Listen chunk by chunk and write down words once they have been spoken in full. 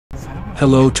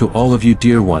Hello to all of you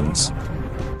dear ones.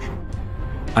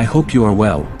 I hope you are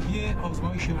well.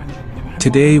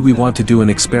 Today we want to do an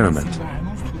experiment.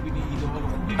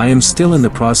 I am still in the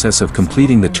process of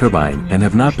completing the turbine and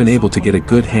have not been able to get a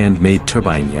good hand-made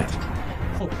turbine yet.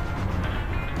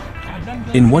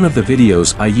 In one of the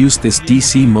videos I used this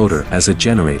DC motor as a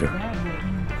generator.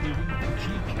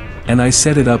 And I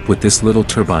set it up with this little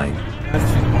turbine.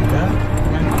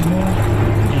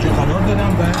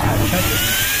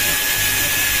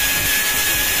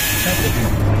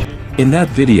 In that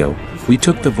video, we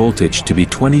took the voltage to be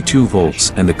 22 volts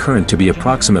and the current to be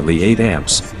approximately 8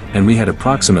 amps, and we had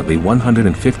approximately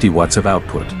 150 watts of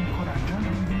output.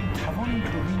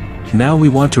 Now we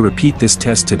want to repeat this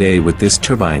test today with this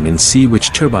turbine and see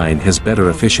which turbine has better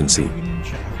efficiency.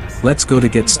 Let's go to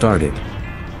get started.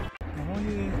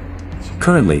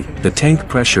 Currently, the tank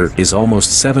pressure is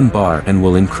almost 7 bar and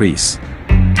will increase.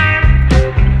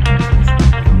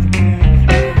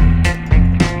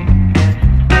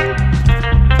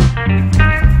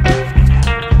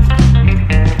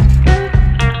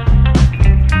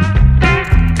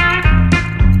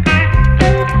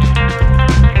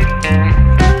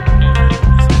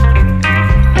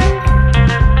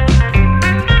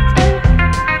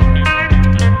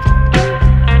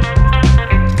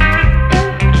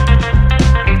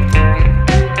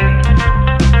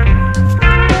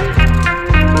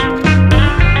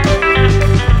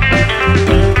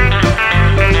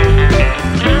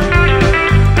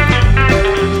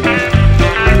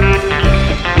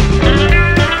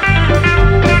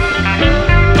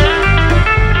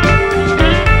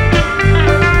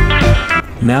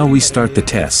 Now we start the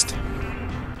test.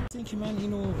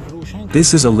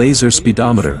 This is a laser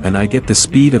speedometer and I get the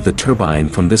speed of the turbine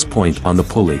from this point on the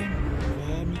pulley.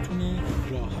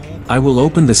 I will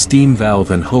open the steam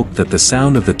valve and hope that the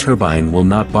sound of the turbine will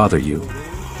not bother you.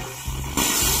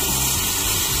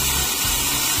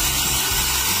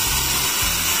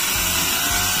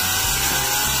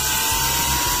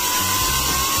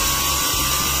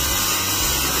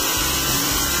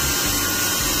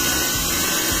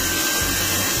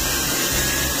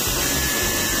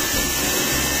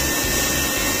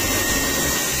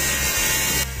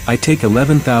 I take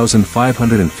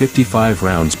 11,555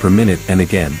 rounds per minute and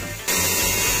again.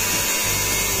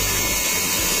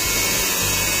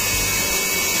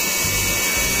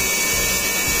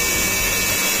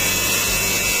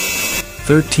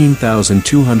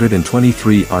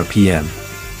 (13,223 RPM).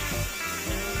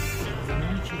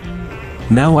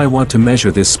 Now I want to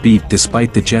measure this speed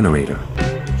despite the generator.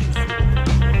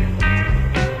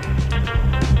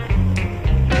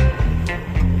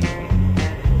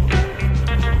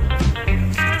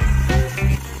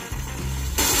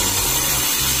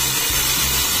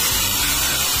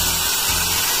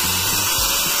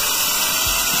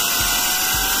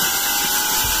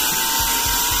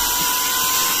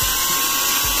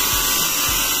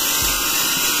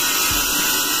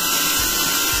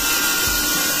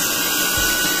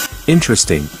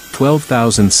 Interesting,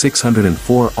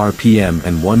 12,604 RPM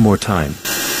and one more time.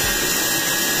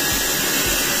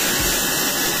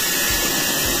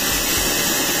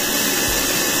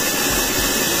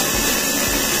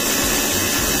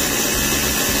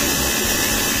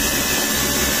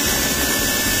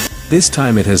 This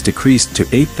time it has decreased to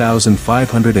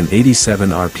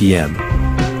 8,587 RPM.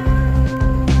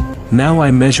 Now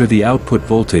I measure the output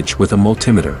voltage with a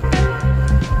multimeter.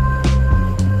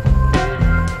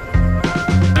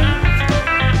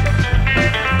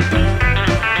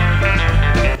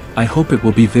 I hope it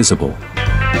will be visible.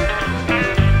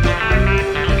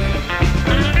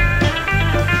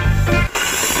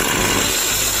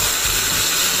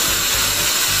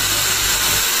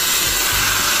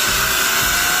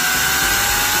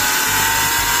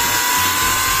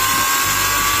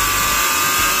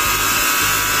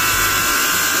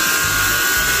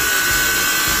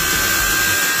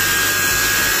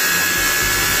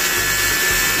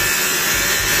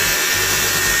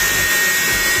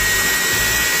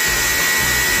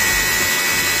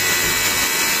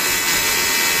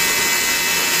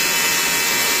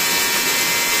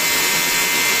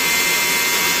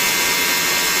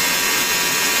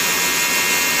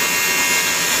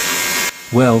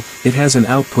 Well, it has an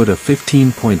output of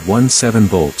 15.17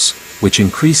 volts, which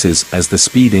increases as the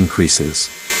speed increases.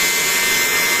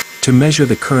 To measure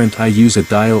the current I use a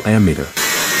dial ammeter.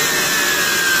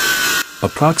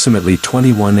 Approximately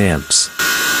 21 amps.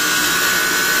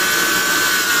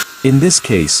 In this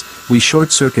case, we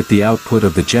short-circuit the output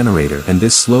of the generator and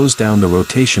this slows down the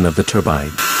rotation of the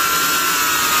turbine.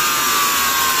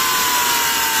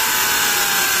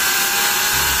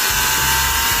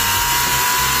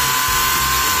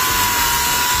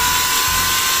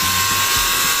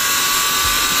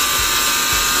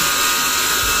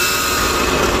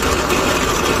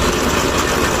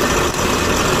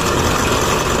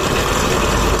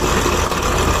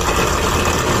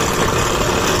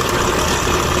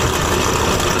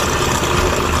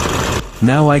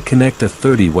 Now I connect a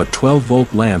 30-watt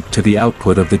 12-volt lamp to the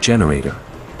output of the generator.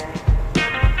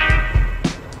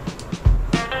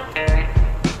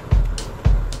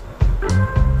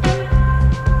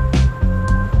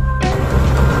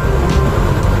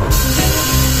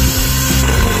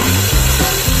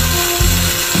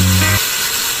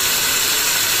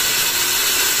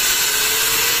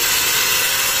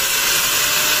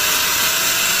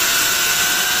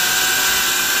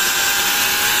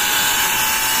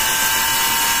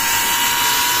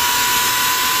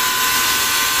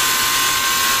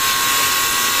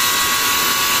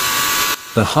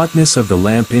 The hotness of the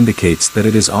lamp indicates that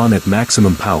it is on at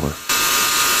maximum power.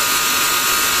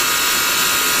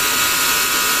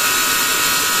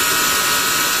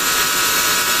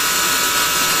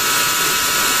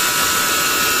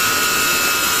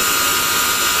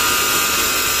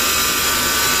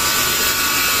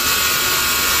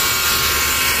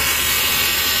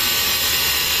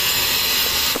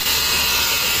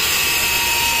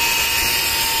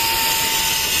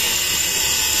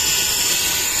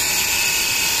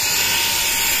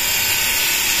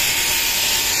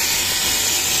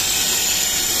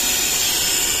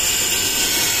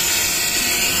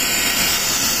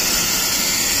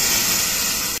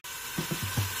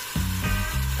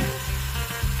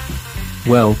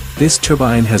 Well, this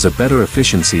turbine has a better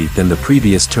efficiency than the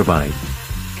previous turbine.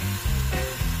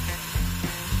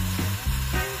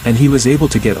 And he was able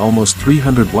to get almost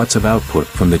 300 watts of output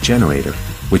from the generator,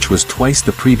 which was twice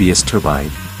the previous turbine.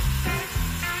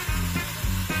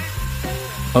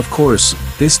 Of course,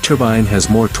 this turbine has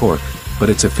more torque, but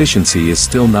its efficiency is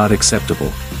still not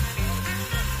acceptable.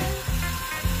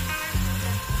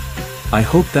 I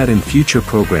hope that in future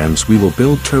programs we will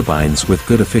build turbines with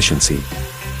good efficiency.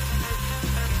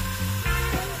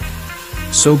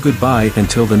 So goodbye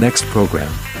until the next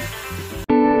program.